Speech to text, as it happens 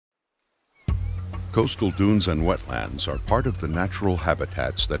Coastal dunes and wetlands are part of the natural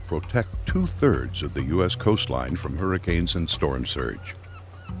habitats that protect 2/3 of the U.S. coastline from hurricanes and storm surge.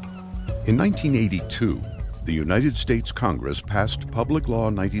 In 1982, the United States Congress passed Public Law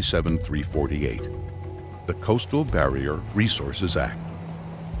 97-348, the Coastal Barrier Resources Act.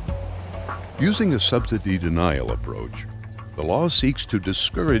 Using a subsidy denial approach, the law seeks to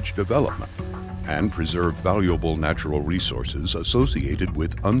discourage development and preserve valuable natural resources associated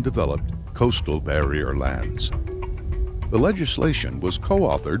with undeveloped coastal barrier lands. The legislation was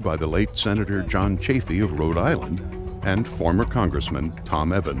co-authored by the late Senator John Chafee of Rhode Island and former Congressman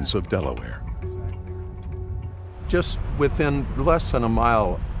Tom Evans of Delaware. Just within less than a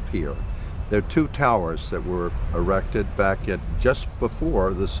mile here, there are two towers that were erected back at just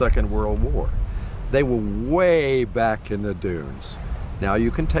before the Second World War. They were way back in the dunes. Now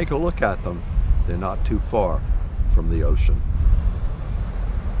you can take a look at them. They're not too far from the ocean.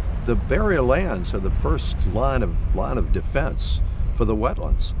 The barrier lands are the first line of defense for the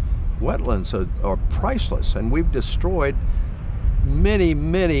wetlands. Wetlands are priceless, and we've destroyed many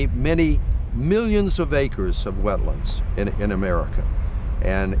millions of acres of wetlands in America.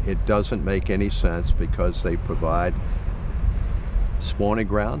 And it doesn't make any sense because they provide spawning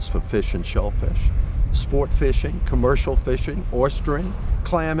grounds for fish and shellfish, sport fishing, commercial fishing, oystering,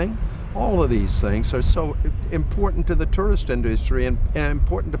 clamming. All of these things are so important to the tourist industry and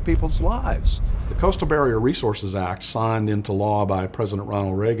important to people's lives. The Coastal Barrier Resources Act, signed into law by President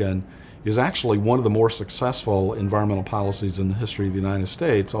Ronald Reagan, is actually one of the more successful environmental policies in the history of the United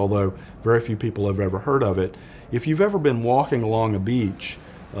States, although very few people have ever heard of it. If you've ever been walking along a beach,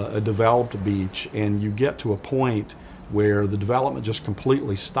 a developed beach, and you get to a point where the development just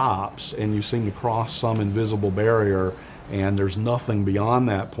completely stops and you seem to cross some invisible barrier and there's nothing beyond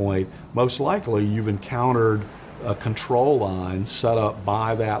that point, most likely you've encountered a control line set up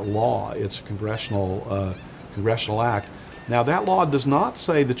by that law. It's a congressional act. Now, that law does not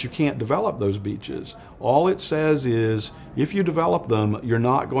say that you can't develop those beaches. All it says is if you develop them, you're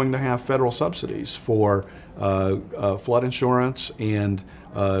not going to have federal subsidies for flood insurance and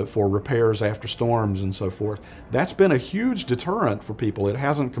for repairs after storms and so forth. That's been a huge deterrent for people. It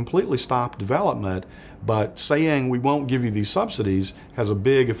hasn't completely stopped development, but saying we won't give you these subsidies has a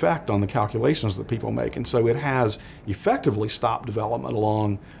big effect on the calculations that people make. And so it has effectively stopped development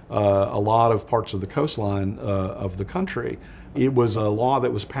along a lot of parts of the coastline of the country. It was a law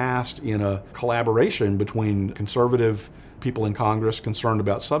that was passed in a collaboration between conservative people in Congress concerned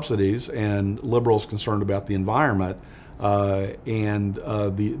about subsidies and liberals concerned about the environment. The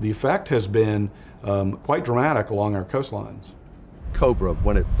effect has been quite dramatic along our coastlines. COBRA,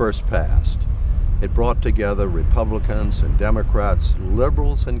 when it first passed, it brought together Republicans and Democrats,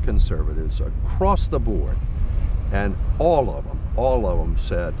 liberals and conservatives across the board. And all of them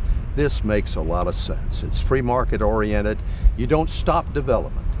said, this makes a lot of sense. It's free market oriented. You don't stop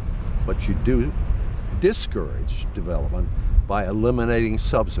development, but you do discourage development by eliminating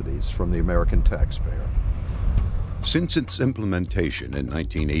subsidies from the American taxpayer. Since its implementation in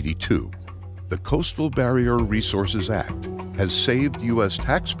 1982, the Coastal Barrier Resources Act has saved U.S.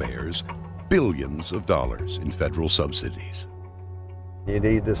 taxpayers billions of dollars in federal subsidies. You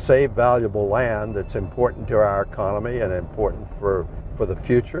need to save valuable land that's important to our economy and important for the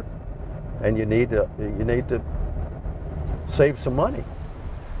future, and you need to save some money.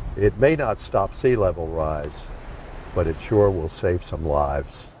 It may not stop sea level rise, but it sure will save some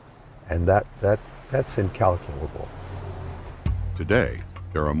lives, and that's incalculable. Today,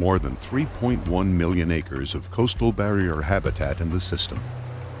 there are more than 3.1 million acres of coastal barrier habitat in the system.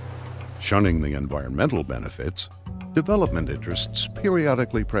 Shunning the environmental benefits, development interests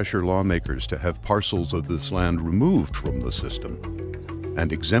periodically pressure lawmakers to have parcels of this land removed from the system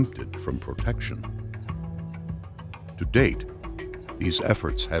and exempted from protection. To date, these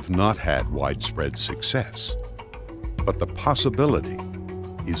efforts have not had widespread success, but the possibility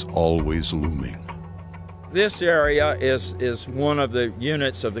is always looming. This area is one of the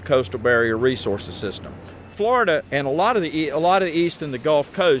units of the Coastal Barrier Resources System. Florida and a lot of the east and the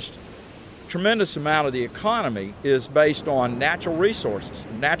Gulf Coast, tremendous amount of the economy is based on natural resources,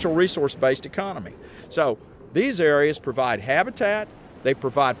 natural resource-based economy. So these areas provide habitat, they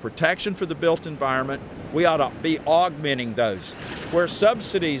provide protection for the built environment. We ought to be augmenting those. Where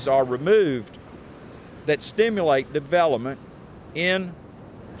subsidies are removed that stimulate development in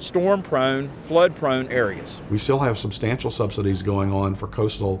storm-prone, flood-prone areas. We still have substantial subsidies going on for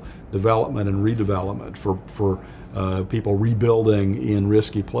coastal development and redevelopment, for people rebuilding in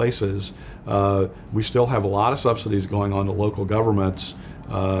risky places. We still have a lot of subsidies going on to local governments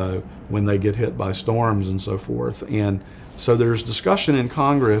when they get hit by storms and so forth. And So there's discussion in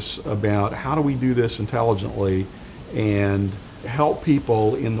Congress about how do we do this intelligently and help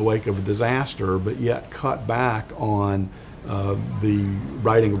people in the wake of a disaster, but yet cut back on the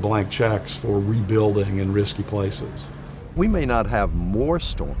writing of blank checks for rebuilding in risky places. We may not have more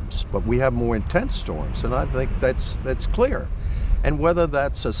storms, but we have more intense storms, and I think that's clear. And whether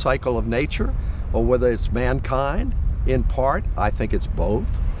that's a cycle of nature or whether it's mankind, in part, I think it's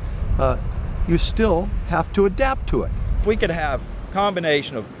both, you still have to adapt to it. If we could have a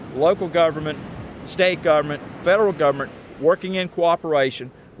combination of local government, state government, federal government working in cooperation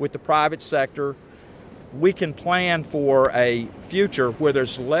with the private sector, we can plan for a future where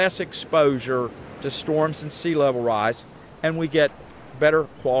there's less exposure to storms and sea level rise, and we get better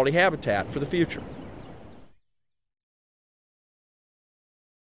quality habitat for the future.